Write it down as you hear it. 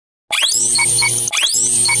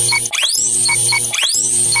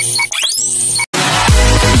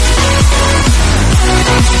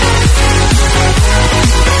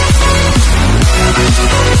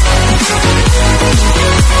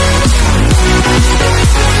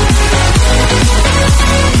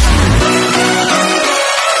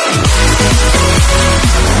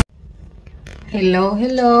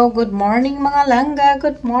Hello, good morning mga langga,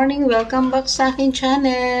 good morning, welcome back sa aking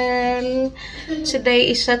channel. Today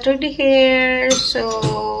is Saturday here,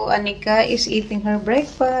 so Annika is eating her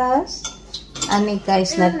breakfast. Annika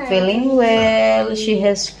is not feeling well, she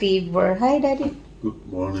has fever. Hi Daddy. Good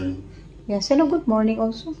morning. Yes, hello, good morning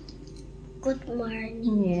also. Good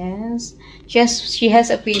morning. Yes, she has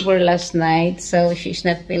a fever last night, so she's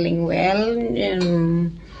not feeling well.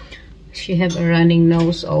 She have a running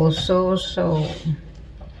nose also. So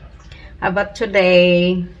about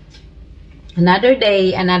today, another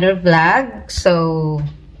day, another vlog. So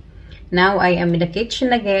now I am in the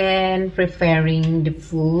kitchen again preparing the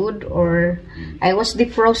food, or I was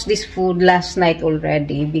defrost this food last night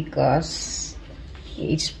already because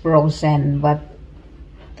it's frozen, but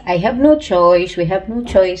I have no choice. We have no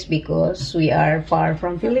choice because we are far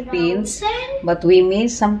from Philippines, but we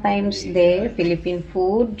miss sometimes the Philippine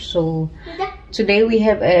food. So today we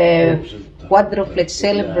have a quadruplet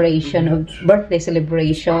celebration, of birthday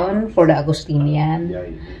celebration for the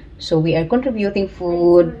Agustinian. So we are contributing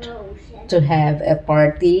food to have a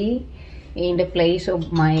party in the place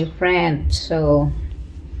of my friend. So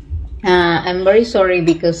I'm very sorry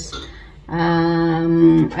because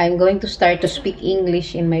I'm going to start to speak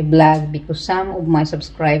English in my blog because some of my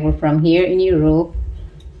subscribers from here in Europe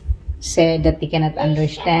said that they cannot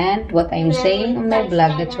understand what I'm saying on my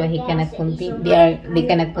blog. That's why they cannot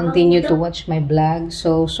continue to watch my blog.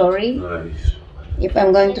 So sorry. If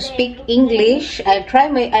I'm going to speak English, I'll try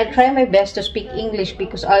my best to speak English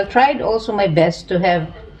because I'll try also my best to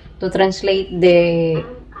translate the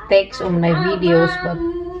text on my videos, but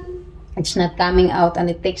it's not coming out and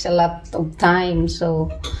it takes a lot of time.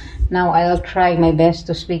 So now I'll try my best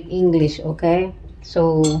to speak English, okay?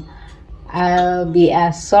 So I'll be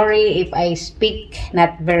sorry if I speak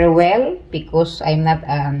not very well because I'm not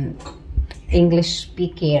an English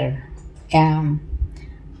speaker.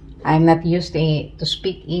 I'm not used to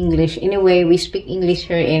speak English. Anyway, we speak English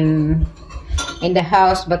here in the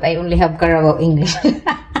house, but I only have Carabao English.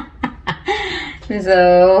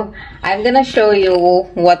 So I'm gonna show you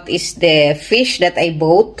what is the fish that I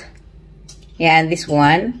bought. Yeah, this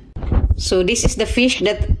one. So this is the fish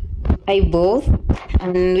that I bought,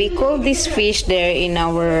 and we call this fish there in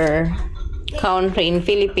our country in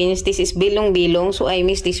Philippines. This is bilong-bilong, so I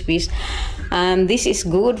miss this fish. This is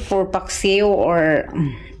good for paksiw or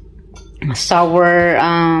sour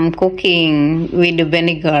cooking with the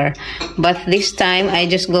vinegar, but this time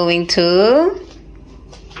I just going to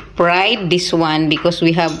fried this one because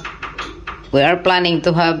we are planning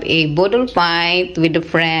to have a bottle fight with the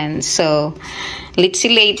friends. So let's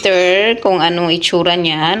see later kung anong itsura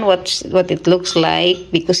niyan, what it looks like,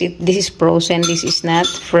 because this is frozen, this is not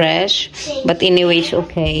fresh, but anyways,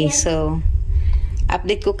 okay. So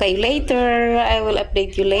update ko kayo later. I will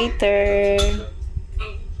update you later.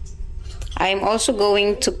 I'm also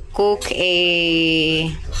going to cook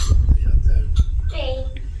a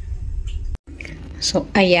So,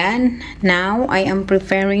 ayan. Now, I am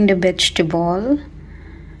preparing the vegetable.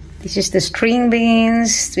 This is the string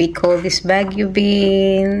beans. We call this Baguio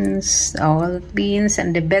beans, olive beans,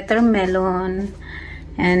 and the bitter melon.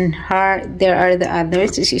 And there are the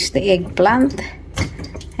others. This is the eggplant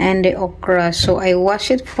and the okra. So, I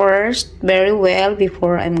wash it first very well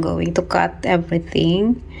before I'm going to cut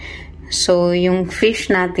everything. So, yung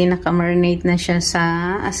fish natin, naka-marinate na siya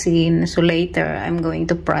sa asin. So, later, I'm going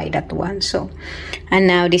to fry that one. So,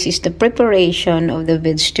 and now, this is the preparation of the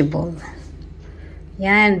vegetable.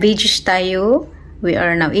 Yan, veggies tayo. We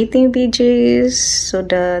are now eating veggies so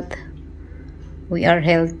that we are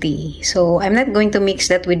healthy. So, I'm not going to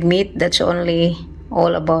mix that with meat. That's only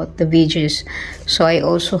all about the veggies. So, I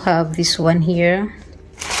also have this one here.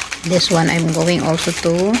 This one, I'm going also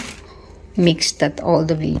to mix that all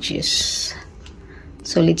the veggies.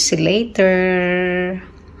 So let's see later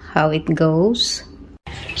how it goes.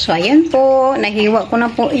 So ayan po, nahiwa ko na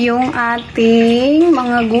po yung ating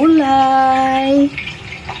mga gulay.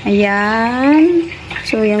 Ayan.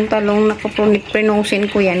 So yung talong nakaprenosin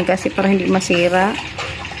ko yan kasi para hindi masira.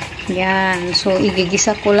 Yan. So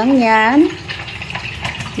igigisa ko lang yan.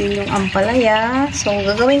 Yun yung ampalaya. So,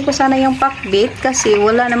 gagawin ko sana yung pakbit kasi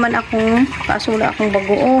wala naman akong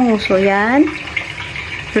bagoong. So, yan.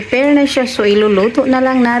 Prepare na siya. So, iluluto na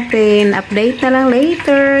lang natin. Update na lang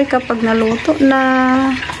later kapag naluto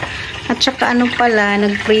na. At At saka ano pala,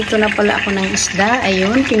 nagprito na pala ako ng isda.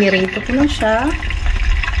 Ayun, pinirito ko na siya.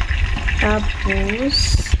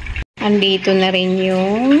 Tapos, andito na rin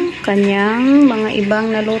yung kanyang mga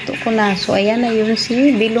ibang naluto ko na. So, ayan na yun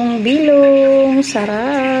si bilong-bilong.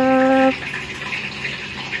 Sarap!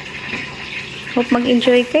 Hope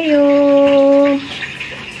mag-enjoy kayo.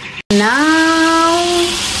 Now,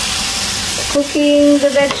 cooking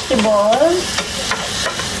the vegetable.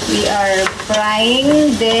 We are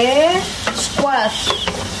frying the squash.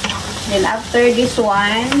 Then after this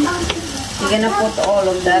one, we're gonna put all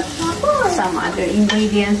of that, some other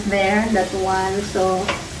ingredients there, that one. So,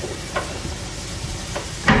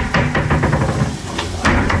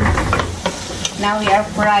 now we are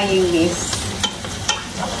frying this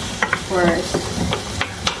first.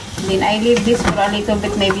 Then I leave this for a little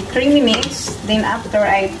bit, maybe 3 minutes. Then after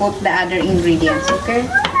I put the other ingredients, okay?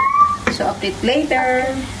 So update later.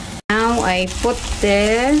 Now I put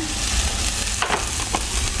the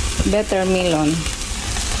buttermelon.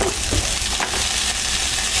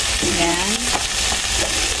 Ayan.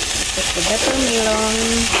 Put the buttermelon.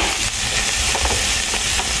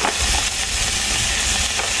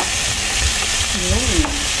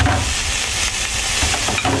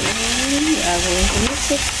 We are going to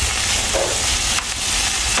mix it.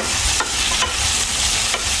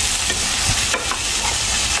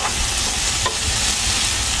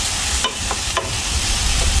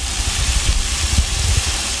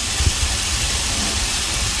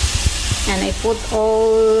 And I put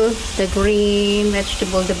all the green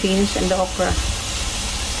vegetable, the beans and the okra.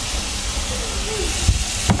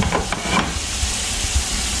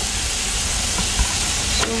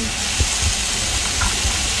 So,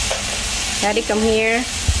 Daddy, come here.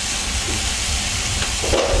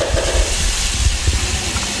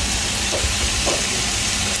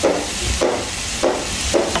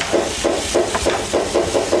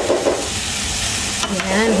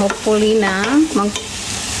 Yan, hopefully na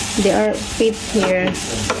they are fit here,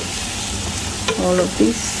 all of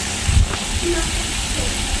this.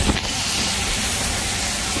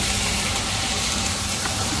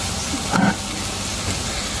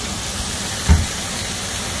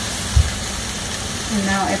 And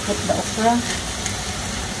now I put the okra.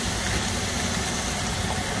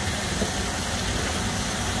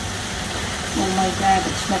 Oh my god,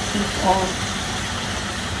 it's not fit all.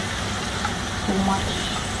 Too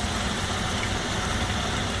much.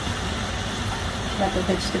 The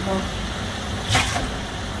vegetable.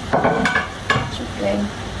 It's okay.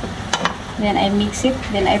 Then I mix it.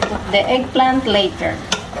 Then I put the eggplant later.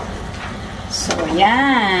 So,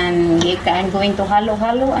 yan. I'm going to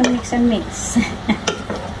halo-halo and mix.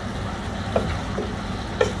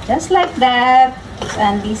 Just like that.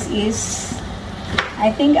 And this is,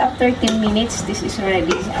 I think after 10 minutes, this is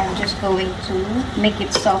ready. I'm just going to make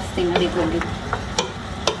it soften a little bit.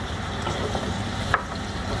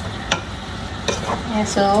 Yeah,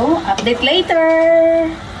 so, update later.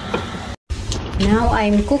 Now,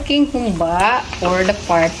 I'm cooking humba for the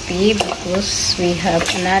party because we have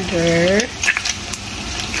another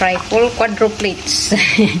triple quadruplets.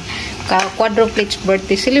 Quadruplets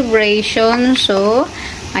birthday celebration. So,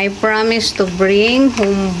 I promised to bring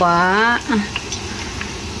humba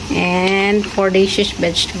and 4 dishes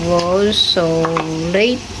vegetables. So,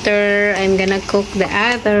 later, I'm gonna cook the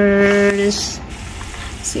others.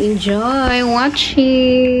 So enjoy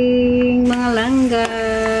watching mga langga.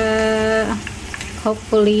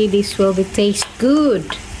 Hopefully this will be taste good.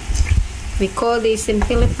 We call this in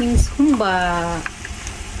Philippines humba,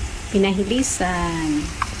 pinahilisan.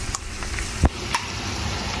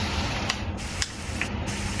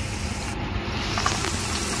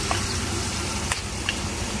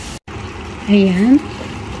 Ayan,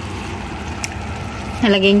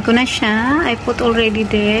 nalagyan ko na siya. I put already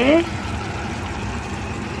there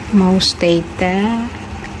mostarda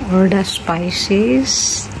or the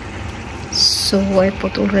spices. So I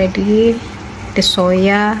put already the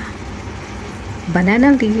soya,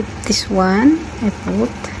 banana leaf. This one I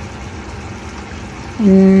put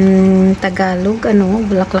in Tagalog,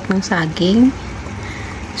 bulaklak ng saging.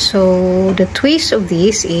 So the twist of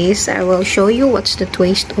this is I will show you what's the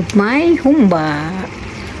twist of my humba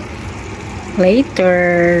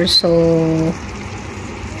later. So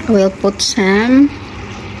I will put some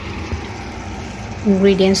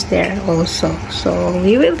ingredients there also. So,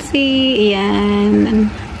 we will see.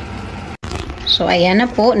 Ayan. So, ayan na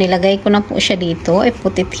po. Nilagay ko na po siya dito. I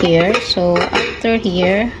put it here. So, after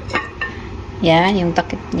here, yan, yung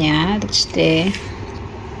takip niya. That's the...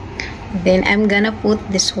 Then, I'm gonna put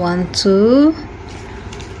this one to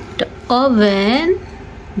the oven.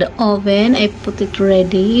 The oven, I put it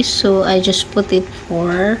ready. So, I just put it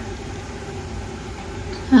for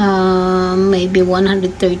maybe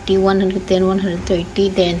 130, 110, 130.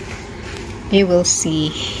 Then you will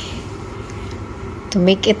see. To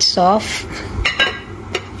make it soft,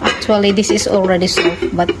 actually this is already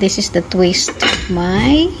soft, but this is the twist of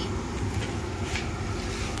my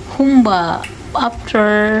humba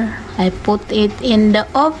after I put it in the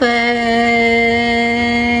oven.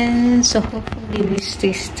 So hopefully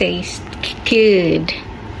this tastes good.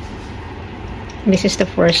 This is the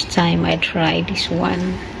first time I try this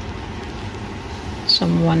one.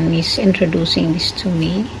 Someone is introducing this to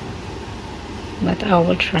me, but I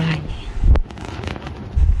will try.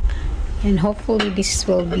 And hopefully this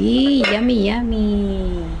will be yummy. Yeah.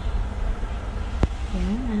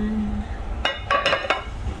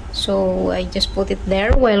 So I just put it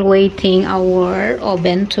there while waiting our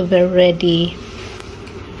oven to be ready.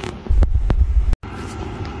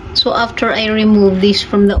 So after I remove this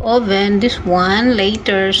from the oven, this one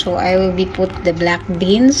later, so I will be put the black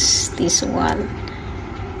beans, this one.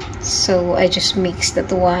 So I just mix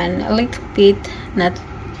that one a little bit, not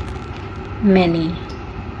many,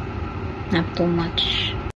 not too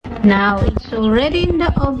much. Now it's already in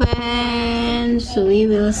the oven, so we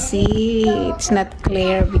will see. It's not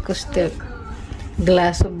clear because the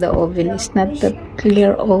glass of the oven is not that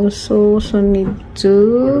clear also, so need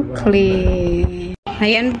to clean.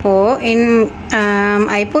 Ayan po,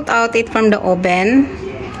 I put out it from the oven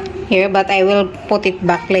here, but I will put it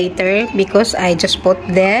back later because I just put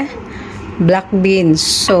the black beans.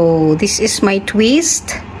 So this is my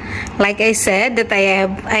twist. Like I said, that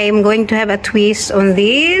I am going to have a twist on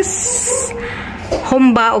this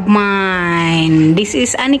humba of mine. This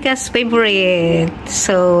is Annika's favorite.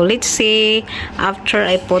 So let's see after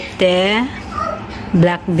I put the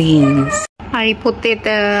black beans. I put it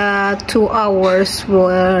 2 hours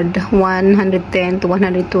with 110 to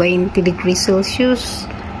 120 degrees Celsius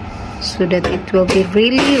so that it will be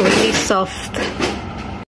really soft.